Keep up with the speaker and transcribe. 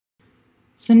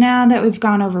So now that we've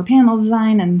gone over panel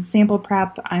design and sample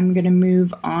prep, I'm going to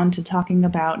move on to talking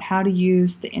about how to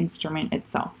use the instrument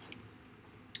itself.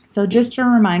 So just a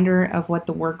reminder of what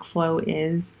the workflow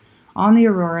is on the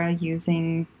Aurora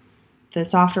using the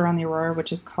software on the Aurora,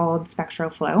 which is called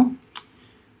SpectroFlow.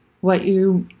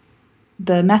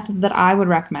 The method that I would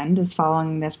recommend is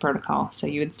following this protocol. So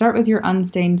you would start with your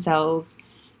unstained cells.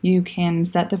 You can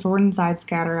set the forward and side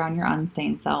scatter on your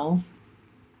unstained cells.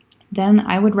 Then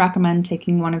I would recommend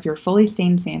taking one of your fully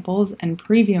stained samples and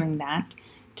previewing that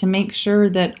to make sure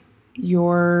that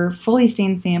your fully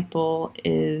stained sample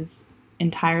is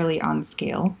entirely on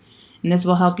scale. And this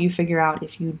will help you figure out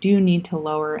if you do need to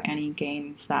lower any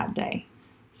gains that day.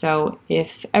 So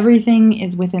if everything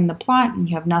is within the plot and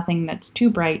you have nothing that's too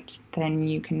bright, then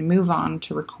you can move on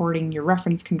to recording your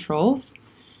reference controls.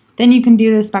 Then you can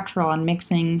do the spectral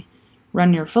unmixing,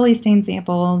 run your fully stained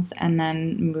samples, and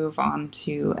then move on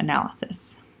to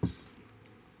analysis.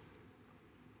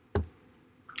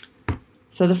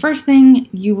 So the first thing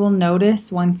you will notice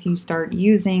once you start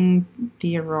using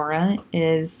the Aurora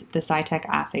is the cytek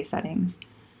assay settings.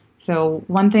 So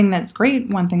one thing that's great,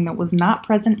 one thing that was not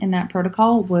present in that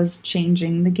protocol was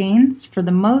changing the gains. For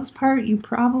the most part, you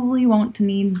probably won't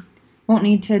need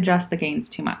to adjust the gains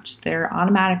too much. They're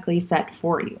automatically set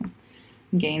for you.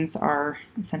 Gains are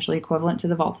essentially equivalent to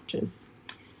the voltages.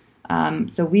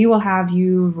 So we will have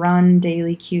you run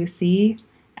daily QC.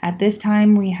 At this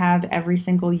time, we have every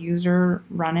single user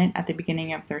run it at the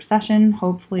beginning of their session.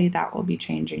 Hopefully that will be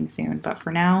changing soon, but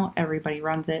for now, everybody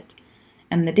runs it.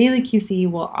 And the daily QC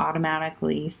will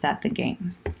automatically set the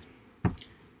gains.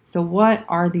 So what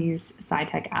are these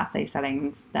cytek assay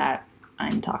settings that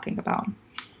I'm talking about?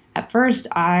 At first,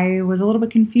 I was a little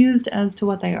bit confused as to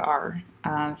what they are.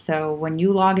 So when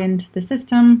you log into the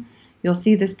system, you'll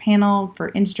see this panel for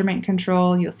instrument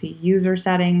control, you'll see user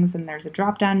settings, and there's a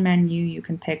drop-down menu you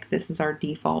can pick. This is our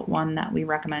default one that we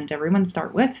recommend everyone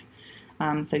start with.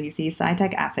 So you see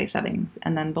cytek assay settings,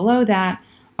 and then below that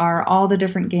are all the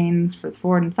different gains for the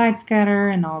forward and side scatter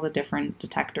and all the different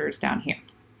detectors down here.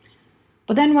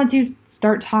 But then once you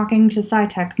start talking to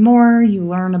cytek more, you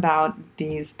learn about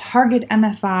these target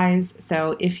MFIs.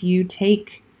 So if you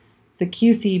take the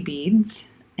QC beads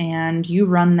and you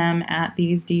run them at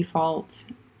these default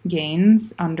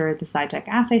gains under the cytek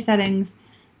assay settings,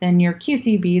 then your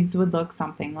QC beads would look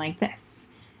something like this.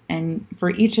 And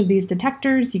for each of these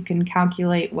detectors, you can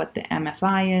calculate what the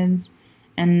MFI is.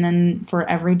 And then for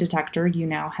every detector, you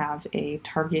now have a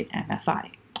target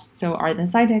MFI. So are the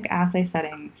cytek assay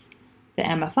settings the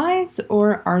MFIs,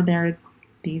 or are there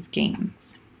these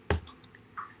gains?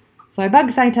 So I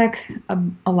bugged cytek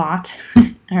a lot,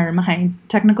 or my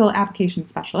technical application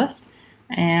specialist,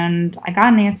 and I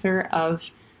got an answer of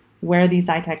where these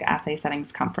cytek assay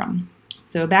settings come from.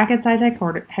 So back at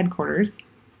cytek headquarters,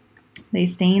 they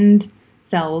stained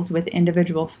cells with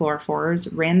individual fluorophores,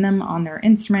 ran them on their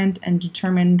instrument, and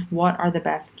determined what are the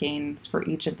best gains for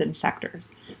each of the detectors.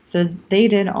 So they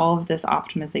did all of this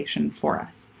optimization for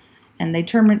us. And they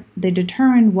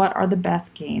determined what are the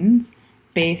best gains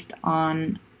based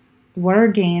on what are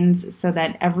gains so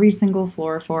that every single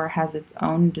fluorophore has its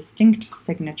own distinct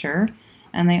signature,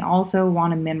 and they also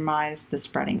want to minimize the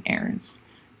spreading errors.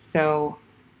 So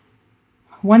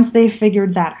once they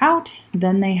figured that out,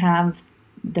 then they have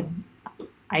the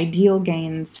ideal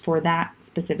gains for that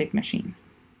specific machine.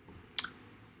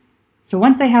 So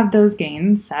once they have those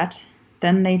gains set,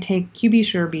 then they take QB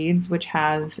Sure beads, which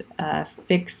have a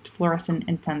fixed fluorescent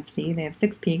intensity. They have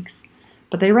 6 peaks,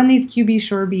 but they run these QB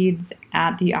Sure beads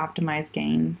at the optimized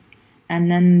gains, and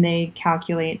then they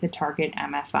calculate the target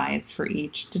MFIs for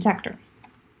each detector.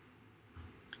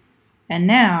 And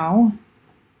now,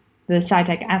 the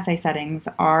cytek assay settings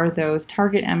are those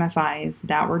target MFIs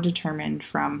that were determined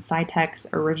from cytek's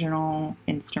original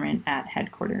instrument at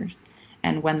headquarters.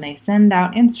 And when they send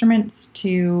out instruments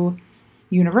to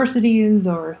universities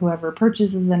or whoever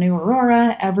purchases a new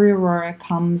Aurora, every Aurora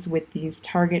comes with these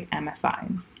target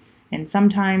MFIs. And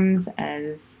sometimes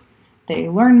as they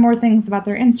learn more things about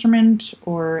their instrument,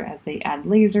 or as they add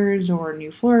lasers or new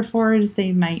fluorophores,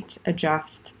 they might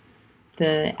adjust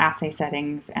the assay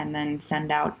settings and then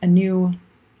send out a new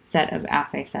set of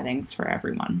assay settings for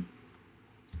everyone.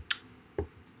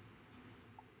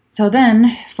 So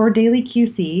then for daily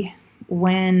QC,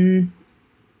 when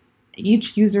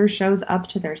each user shows up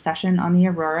to their session on the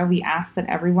Aurora, we ask that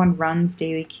everyone runs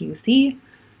daily QC.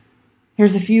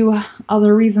 There's a few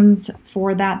other reasons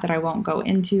for that I won't go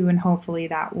into, and hopefully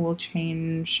that will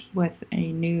change with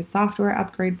a new software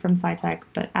upgrade from cytek,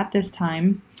 but at this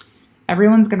time,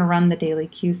 everyone's going to run the daily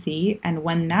QC, and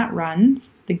when that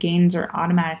runs, the gains are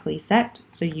automatically set,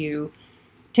 so you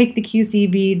take the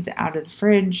QC beads out of the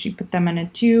fridge, you put them in a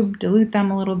tube, dilute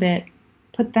them a little bit,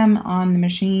 put them on the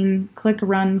machine, click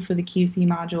run for the QC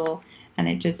module, and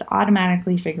it just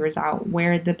automatically figures out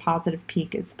where the positive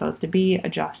peak is supposed to be,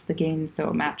 adjusts the gain so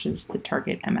it matches the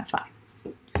target MFI.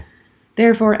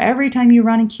 Therefore, every time you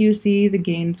run a QC, the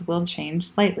gains will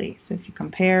change slightly. So if you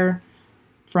compare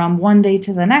from one day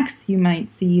to the next, you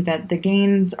might see that the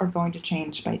gains are going to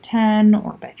change by 10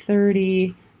 or by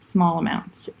 30, small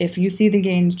amounts. If you see the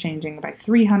gains changing by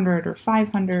 300 or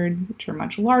 500, which are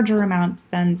much larger amounts,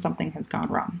 then something has gone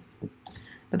wrong.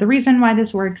 But the reason why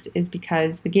this works is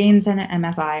because the gains in an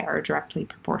MFI are directly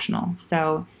proportional.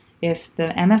 So if the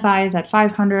MFI is at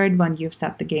 500 when you've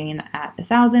set the gain at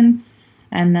 1,000,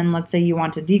 and then let's say you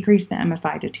want to decrease the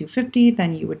MFI to 250,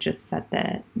 then you would just set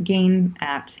the gain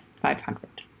at 500.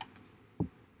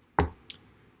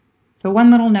 So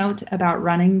one little note about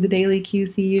running the daily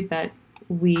QC that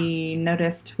we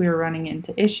noticed we were running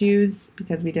into issues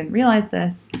because we didn't realize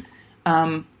this.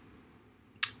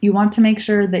 You want to make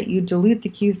sure that you dilute the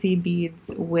QC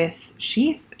beads with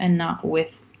sheath and not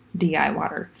with DI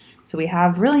water. So we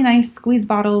have really nice squeeze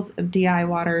bottles of DI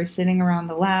water sitting around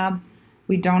the lab.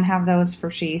 We don't have those for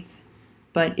sheath,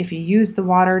 but if you use the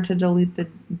water to dilute the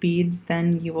beads,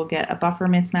 then you will get a buffer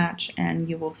mismatch and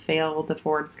you will fail the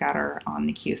forward scatter on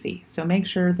the QC. So make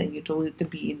sure that you dilute the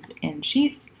beads in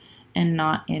sheath and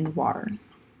not in water.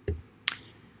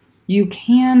 You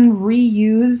can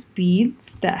reuse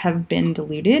beads that have been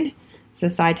diluted. So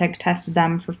cytek tested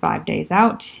them for 5 days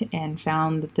out and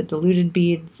found that the diluted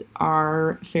beads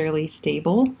are fairly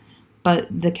stable. But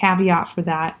the caveat for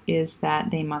that is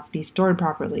that they must be stored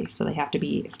properly. So they have to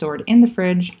be stored in the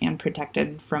fridge and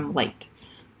protected from light.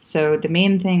 So the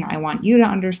main thing I want you to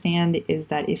understand is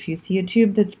that if you see a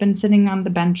tube that's been sitting on the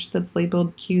bench that's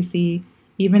labeled QC,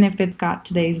 even if it's got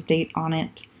today's date on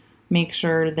it, make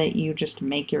sure that you just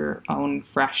make your own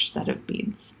fresh set of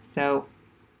beads. So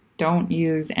don't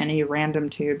use any random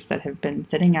tubes that have been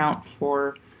sitting out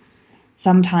for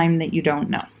some time that you don't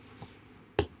know.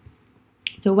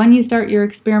 So when you start your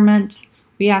experiment,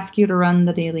 we ask you to run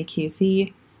the daily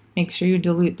QC. Make sure you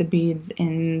dilute the beads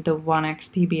in the 1x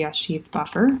PBS sheath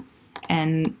buffer,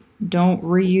 and don't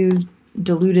reuse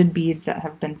diluted beads that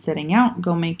have been sitting out.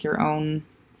 Go make your own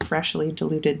freshly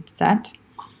diluted set.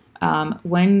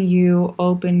 When you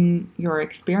open your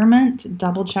experiment,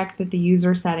 double check that the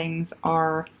user settings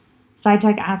are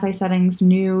cytek assay settings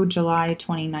new July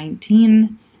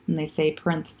 2019, and they say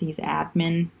parentheses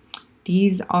admin.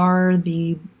 These are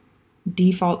the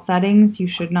default settings. You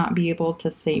should not be able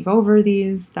to save over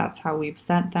these. That's how we've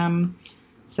set them.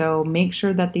 So make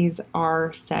sure that these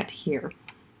are set here.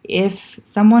 If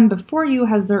someone before you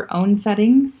has their own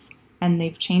settings and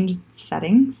they've changed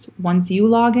settings, once you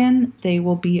log in, they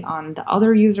will be on the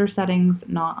other user settings,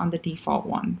 not on the default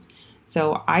ones.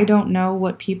 So I don't know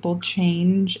what people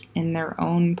change in their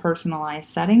own personalized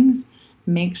settings.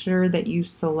 Make sure that you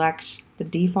select the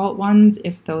default ones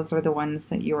if those are the ones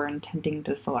that you are intending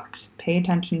to select. Pay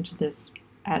attention to this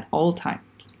at all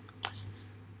times.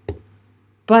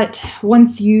 But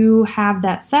once you have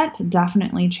that set,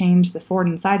 definitely change the forward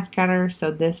and side scatter.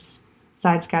 So this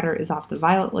side scatter is off the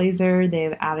violet laser.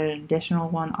 They've added an additional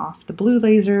one off the blue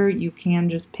laser. You can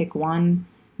just pick one.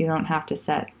 You don't have to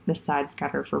set the side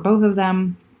scatter for both of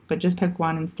them, but just pick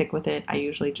one and stick with it. I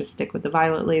usually just stick with the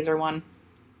violet laser one.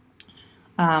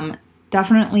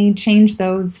 Definitely change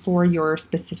those for your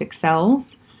specific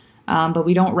cells, but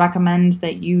we don't recommend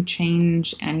that you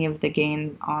change any of the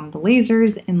gains on the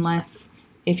lasers unless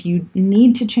if you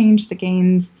need to change the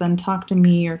gains, then talk to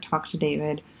me or talk to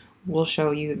David. We'll show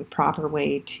you the proper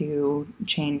way to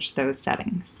change those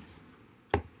settings.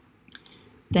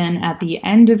 Then at the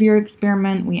end of your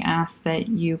experiment, we ask that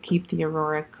you keep the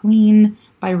Aurora clean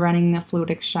by running the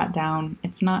fluidic shutdown.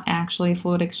 It's not actually a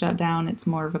fluidic shutdown, it's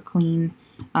more of a clean,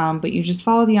 but you just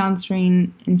follow the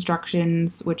on-screen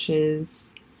instructions, which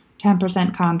is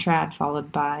 10% contrad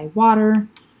followed by water.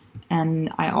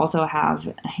 And I also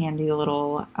have a handy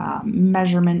little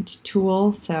measurement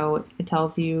tool. So it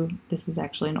tells you, this is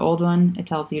actually an old one, it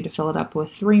tells you to fill it up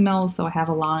with 3 mils. So I have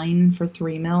a line for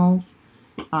 3 mils.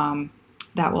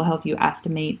 That will help you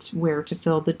estimate where to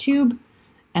fill the tube.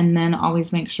 And then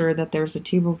always make sure that there's a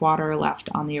tube of water left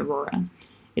on the Aurora.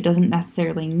 It doesn't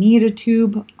necessarily need a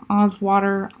tube of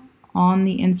water on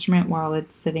the instrument while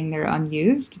it's sitting there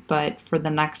unused, but for the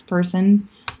next person,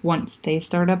 once they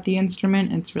start up the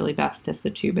instrument, it's really best if the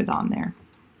tube is on there.